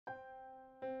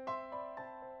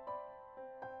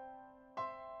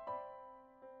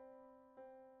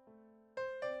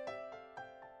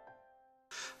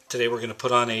Today we're going to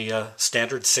put on a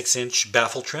standard 6-inch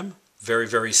baffle trim. Very,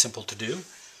 very simple to do.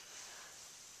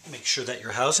 Make sure that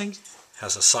your housing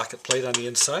has a socket plate on the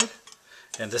inside.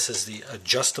 And this is the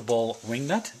adjustable wing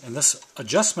nut. And this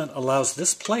adjustment allows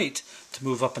this plate to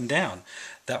move up and down.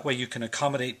 That way you can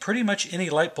accommodate pretty much any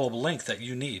light bulb length that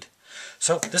you need.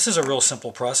 So this is a real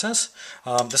simple process.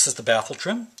 This is the baffle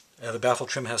trim. The baffle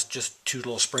trim has just two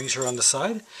little springs here on the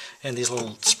side, and these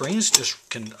little springs just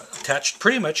can attach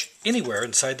pretty much anywhere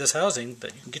inside this housing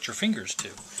that you can get your fingers to.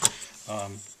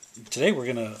 Today we're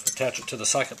going to attach it to the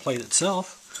socket plate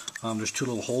itself. There's two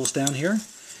little holes down here,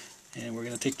 and we're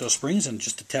going to take those springs and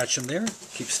just attach them there.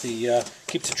 Keeps the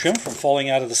trim from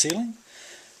falling out of the ceiling.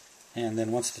 And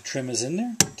then once the trim is in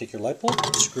there, take your light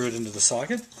bulb, screw it into the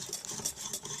socket.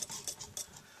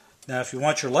 Now if you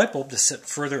want your light bulb to sit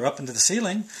further up into the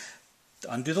ceiling,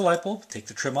 undo the light bulb, take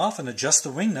the trim off, and adjust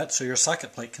the wing nut so your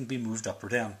socket plate can be moved up or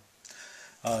down.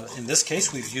 In this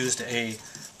case we've used a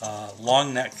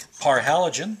long neck par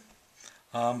halogen,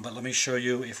 but let me show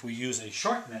you if we use a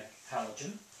short neck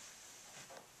halogen.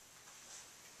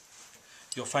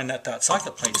 You'll find that that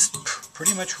socket plate's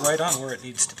pretty much right on where it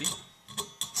needs to be.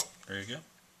 There you go.